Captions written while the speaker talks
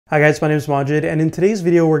Hi guys, my name is Majid, and in today's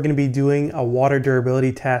video we're going to be doing a water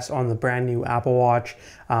durability test on the brand new Apple Watch.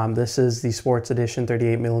 This is the Sports Edition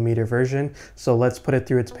 38mm version, so let's put it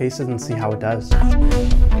through its paces and see how it does.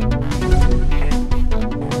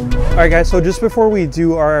 Alright guys, so just before we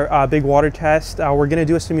do our big water test, we're going to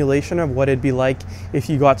do a simulation of what it'd be like if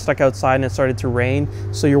you got stuck outside and it started to rain.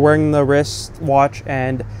 So you're wearing the wrist watch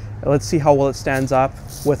and let's see how well it stands up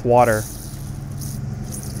with water.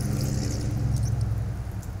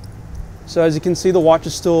 So as you can see, the watch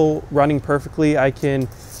is still running perfectly. I can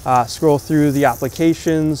scroll through the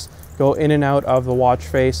applications, go in and out of the watch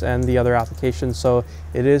face and the other applications. So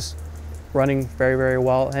it is running very, very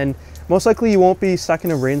well. And most likely you won't be stuck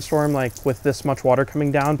in a rainstorm like with this much water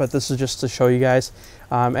coming down, but this is just to show you guys.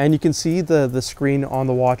 And you can see the screen on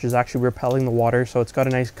the watch is actually repelling the water. So it's got a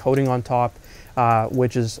nice coating on top,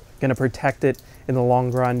 which is gonna protect it in the long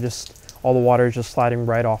run. Just all the water is just sliding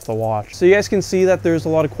right off the watch. So you guys can see that there's a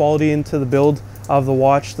lot of quality into the build of the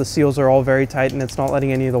watch. The seals are all very tight and it's not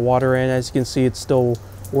letting any of the water in. As you can see, it's still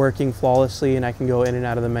working flawlessly and I can go in and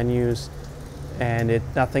out of the menus and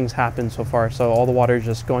nothing's happened so far. So all the water is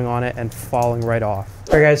just going on it and falling right off.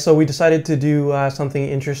 All right guys, so we decided to do something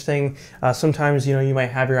interesting. Sometimes, you know, you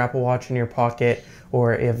might have your Apple Watch in your pocket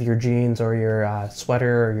or if your jeans or your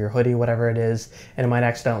sweater or your hoodie, whatever it is, and it might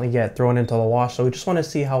accidentally get thrown into the wash. So we just want to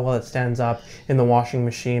see how well it stands up in the washing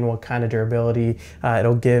machine, what kind of durability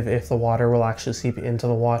it'll give, if the water will actually seep into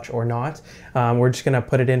the watch or not. We're just going to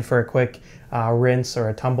put it in for a quick rinse or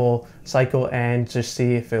a tumble cycle and just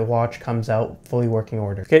see if the watch comes out fully working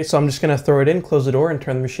order. Okay, so I'm just going to throw it in, close the door and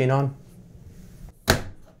turn the machine on.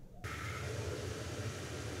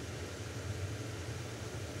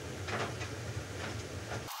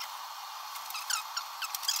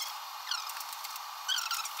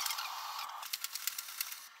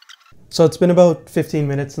 So it's been about 15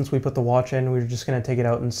 minutes since we put the watch in. We're just gonna take it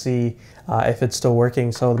out and see if it's still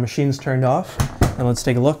working. So the machine's turned off and let's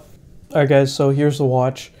take a look. All right guys, so here's the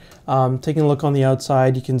watch. Taking a look on the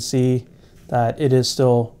outside, you can see that it is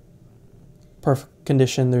still perfect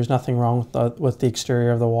condition. There's nothing wrong with the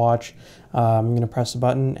exterior of the watch. I'm gonna press the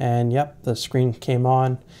button and yep, the screen came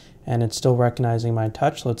on and it's still recognizing my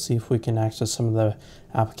touch. Let's see if we can access some of the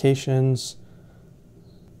applications.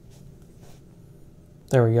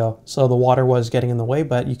 There we go. So the water was getting in the way,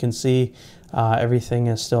 but you can see everything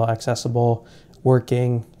is still accessible,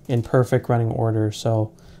 working in perfect running order.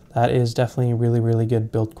 So that is definitely really, really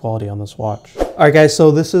good build quality on this watch. All right guys,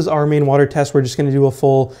 so this is our main water test. We're just gonna do a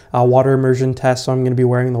full water immersion test. So I'm gonna be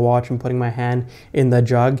wearing the watch and putting my hand in the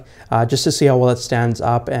jug just to see how well it stands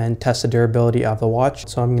up and test the durability of the watch.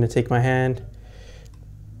 So I'm gonna take my hand.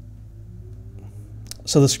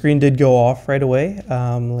 So the screen did go off right away.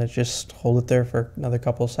 Let's just hold it there for another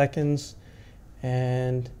couple of seconds.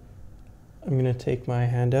 And I'm gonna take my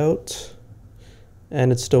hand out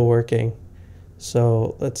and it's still working.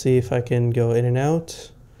 So let's see if I can go in and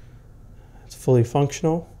out. It's fully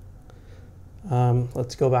functional.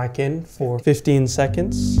 Let's go back in for 15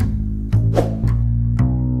 seconds.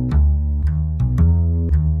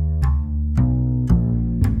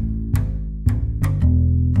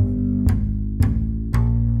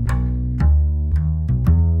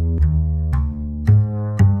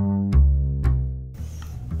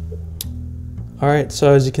 All right,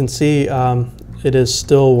 so as you can see, it is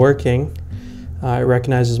still working. It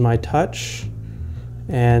recognizes my touch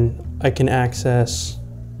and I can access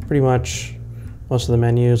pretty much most of the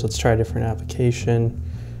menus. Let's try a different application.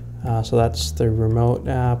 So that's the remote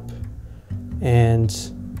app. And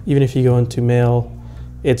even if you go into mail,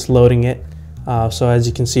 it's loading it. So as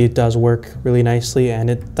you can see, it does work really nicely and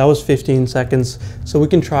that was 15 seconds. So we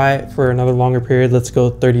can try it for another longer period. Let's go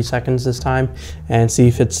 30 seconds this time and see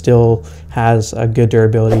if it still has a good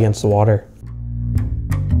durability against the water.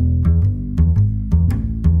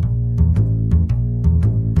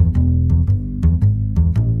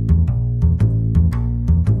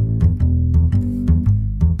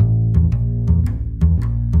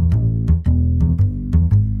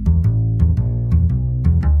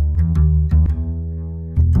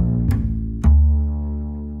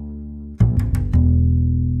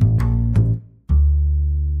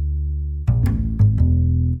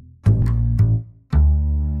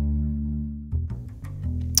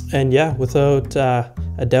 And yeah, without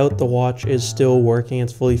a doubt, the watch is still working.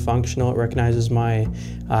 It's fully functional. It recognizes my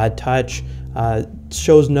touch.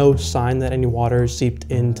 Shows no sign that any water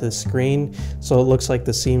seeped into the screen. So it looks like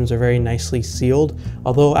the seams are very nicely sealed.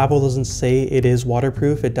 Although Apple doesn't say it is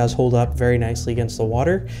waterproof, it does hold up very nicely against the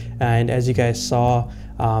water. And as you guys saw,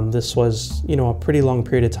 this was, a pretty long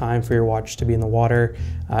period of time for your watch to be in the water.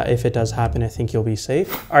 if it does happen, I think you'll be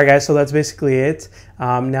safe. All right, guys, so that's basically it.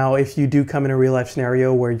 Now, if you do come in a real life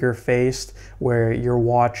scenario where where your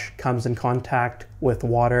watch comes in contact with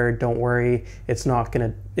water, don't worry, it's not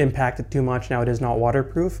gonna impact it too much. Now, it is not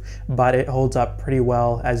waterproof, but it holds up pretty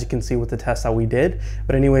well, as you can see with the test that we did.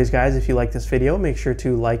 But anyways, guys, if you like this video, make sure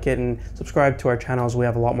to like it and subscribe to our channel, as we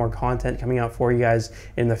have a lot more content coming out for you guys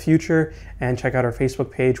in the future. And check out our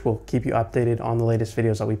Facebook page. We'll keep you updated on the latest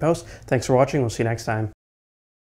videos that we post. Thanks for watching. We'll see you next time.